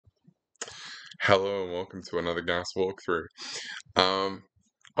Hello and welcome to another gas walkthrough. Um,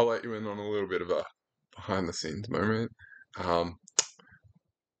 I'll let you in on a little bit of a behind the scenes moment. Um,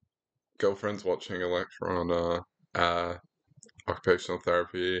 Girlfriend's watching a lecture on occupational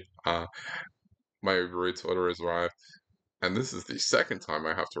therapy. My Uber Eats order has arrived, and this is the second time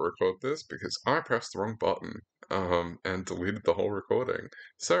I have to record this because I pressed the wrong button and deleted the whole recording.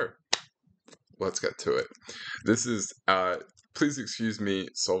 So let's get to it. This is please excuse me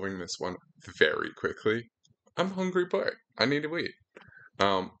solving this one very quickly. I'm hungry boy. I need to eat.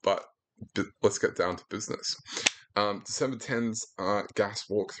 But let's get down to business. December 10's gas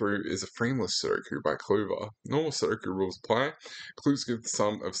walkthrough is a frameless Sudoku by Clover. Normal Sudoku rules apply. Clues give the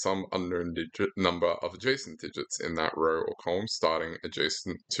sum of some unknown number of adjacent digits in that row or column starting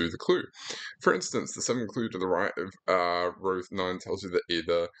adjacent to the clue. For instance, the 7 clue to the right of row 9 tells you that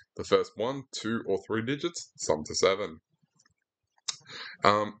either the first 1, 2, or 3 digits sum to 7.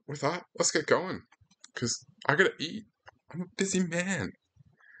 With that, let's get going, because I gotta eat. I'm a busy man.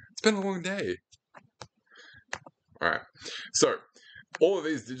 It's been a long day. Alright, so all of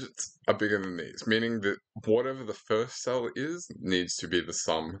these digits are bigger than these, meaning that whatever the first cell is needs to be the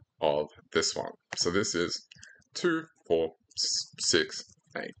sum of this one. So this is 2, 4, 6,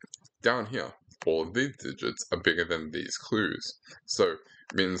 8. Down here, all of these digits are bigger than these clues. So it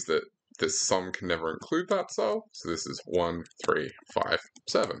means that this sum can never include that cell. So this is 1, 3, 5,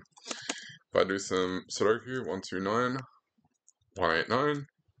 7. If I do some Sudoku, 1, 2, 9, 1, 8,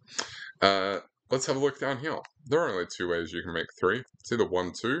 9. Let's have a look down here. There are only 2 ways you can make 3. It's either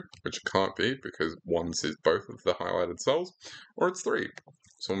 1, 2, which it can't be because 1 sees both of the highlighted cells, or it's 3.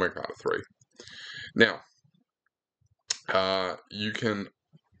 So we'll make that a 3. Now, you can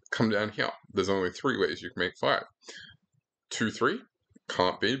come down here. There's only 3 ways you can make 5. 2, 3,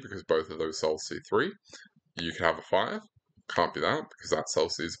 can't be because both of those cells see 3. You can have a 5, can't be that because that cell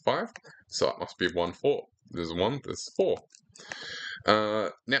sees 5. So it must be 1, 4. There's 1, there's 4.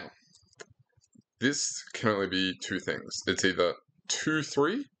 Now, this can only be 2 things. It's either 2,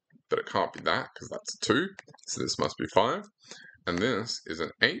 3, but it can't be that because that's 2. So this must be 5. And this is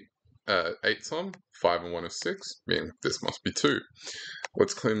an 8. 8 sum. 5 and 1 is 6, meaning this must be 2.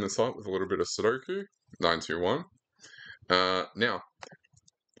 Let's clean this up with a little bit of Sudoku. 9, 2, 1. Now,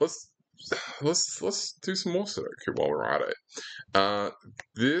 let's do some more Sudoku while we're at it.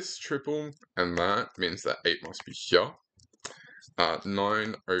 This triple and that means that 8 must be here.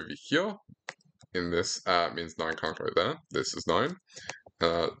 9 over here. In this means 9 can't go there. This is 9.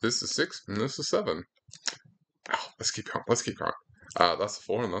 This is 6, and this is 7. Oh, let's keep going. That's a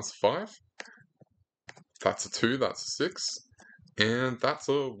 4, and that's a 5. That's a 2, that's a 6. And that's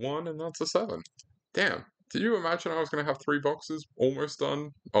a 1, and that's a 7. Damn. Did you imagine I was going to have 3 boxes almost done?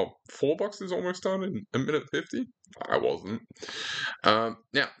 Oh, 4 boxes almost done in a minute 50? I wasn't.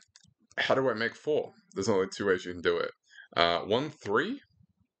 Now, how do I make 4? There's only 2 ways you can do it. 1, 3,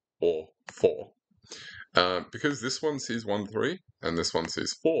 or 4. Because this one sees 1, 3, and this one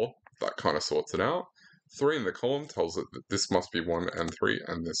sees 4, that kind of sorts it out. 3 in the column tells it that this must be 1 and 3,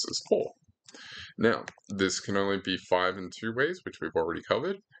 and this is 4. Now, this can only be 5 in 2 ways, which we've already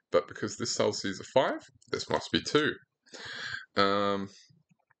covered, but because this cell sees a 5, this must be 2.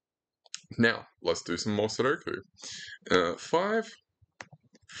 Now, let's do some more Sudoku. 5,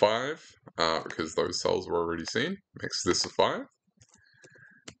 5, because those cells were already seen, makes this a 5.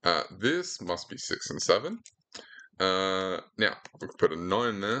 This must be 6 and 7. Now, we can put a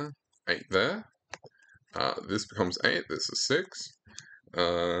 9 there, 8 there. This becomes 8, this is 6.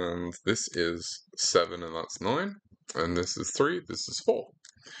 And this is 7, and that's 9. And this is 3, this is 4.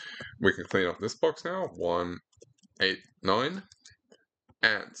 We can clean up this box now. 1, 8, 9.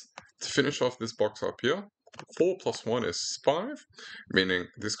 And to finish off this box up here, 4 plus 1 is 5, meaning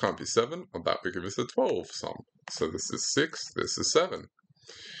this can't be 7, or that would give us a 12 sum. So this is 6, this is 7.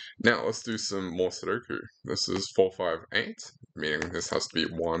 Now let's do some more Sudoku. This is 4, 5, 8, meaning this has to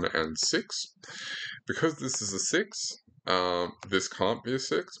be 1 and 6. Because this is a 6, this can't be a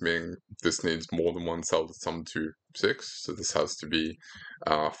 6, meaning this needs more than one cell to sum to 6. So this has to be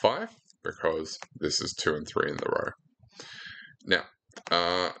 5, because this is 2 and 3 in the row. Now,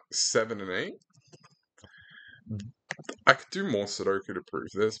 7 and 8. I could do more Sudoku to prove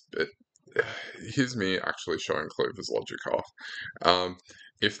this, but here's me actually showing Clover's logic off.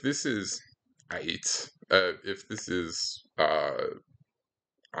 If this is 8, if this is,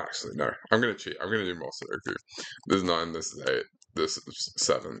 actually, no, I'm going to cheat. I'm going to do more Sudoku. This is 9, this is 8, this is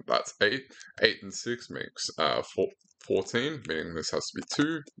 7, that's 8. 8 and 6 makes 14, meaning this has to be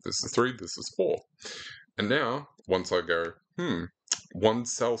 2, this is 3, this is 4. And now, once I go, one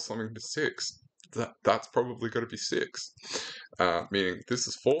cell summing to 6, that's probably got to be 6. Meaning this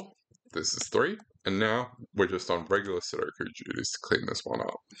is 4, This is 3. And now we're just on regular Sudoku duties to clean this one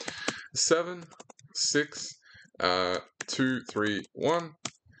up. 7, 6, 2, 3, 1,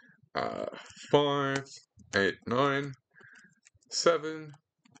 5, 8, 9, 7,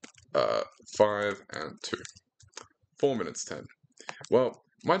 5, and 2. 4 minutes 10. Well,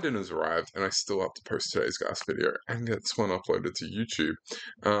 my dinner's arrived, and I still have to post today's gas video and get this one uploaded to YouTube.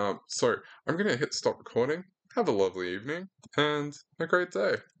 So I'm going to hit stop recording. Have a lovely evening, and a great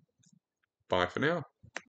day. Bye for now.